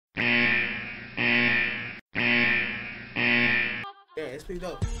it's pretty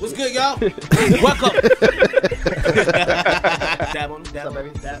dope. What's good, y'all? Welcome. Dab on me, dab on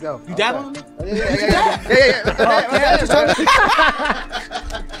me. Let's go. You dab on me? He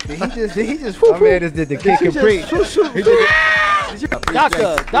just. My man just did the kick and preach.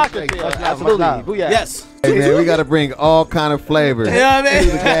 Doctor, absolutely. Yes. Hey man, we gotta bring all kind of flavors to the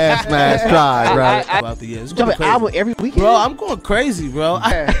Gasmasktribe, right? Throughout the years, Drop an album every weekend. bro. I'm going crazy, bro.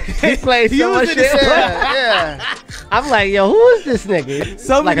 He plays so much shit. Yeah. I'm like, yo, who is this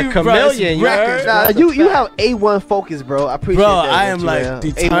nigga? Like a chameleon, you have A1 focus, bro. I appreciate that. Bro, I am like man.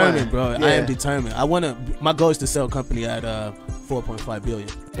 determined, A1. bro. Yeah. I am determined. My goal is to sell a company at 4.5 billion.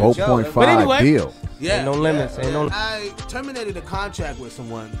 4.5 bill. Yeah, Ain't no limits. Ain't no. I terminated a contract with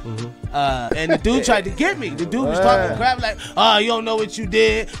someone, and the dude tried to get me. The dude was talking crap like, "Oh, you don't know what you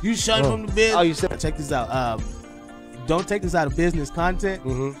did. You shunned from the biz." Oh, you said. Check this out. Don't take this out of business content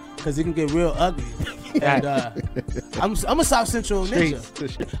because it can get real ugly. And I'm a South Central ninja.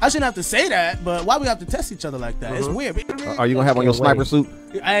 I shouldn't have to say that, but why we have to test each other like that? It's weird. Are you gonna have on your sniper suit?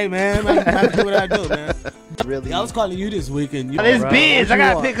 Hey man, I have to do what I do, man. Really? I was calling you this weekend. It's Biz. I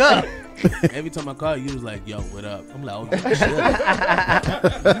gotta pick up. Every time I call you, you was like, "Yo, what up?" I'm like, "Oh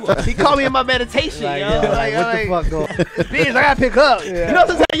shit." He called me in my meditation, Like, yo. what the fuck going? Biz, I gotta pick up. Yeah. You know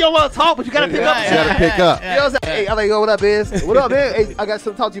sometimes you don't want to talk, but you gotta pick up. You gotta pick up. You know what I'm saying? Hey, I'm like, yo, what up, Biz? What up, man? Hey, I got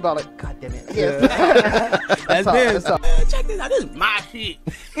something to talk to you about. Like, God damn it. Yes. That's all, Biz. that's all. Check this out. This is my shit.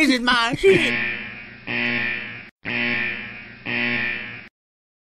 This is my shit.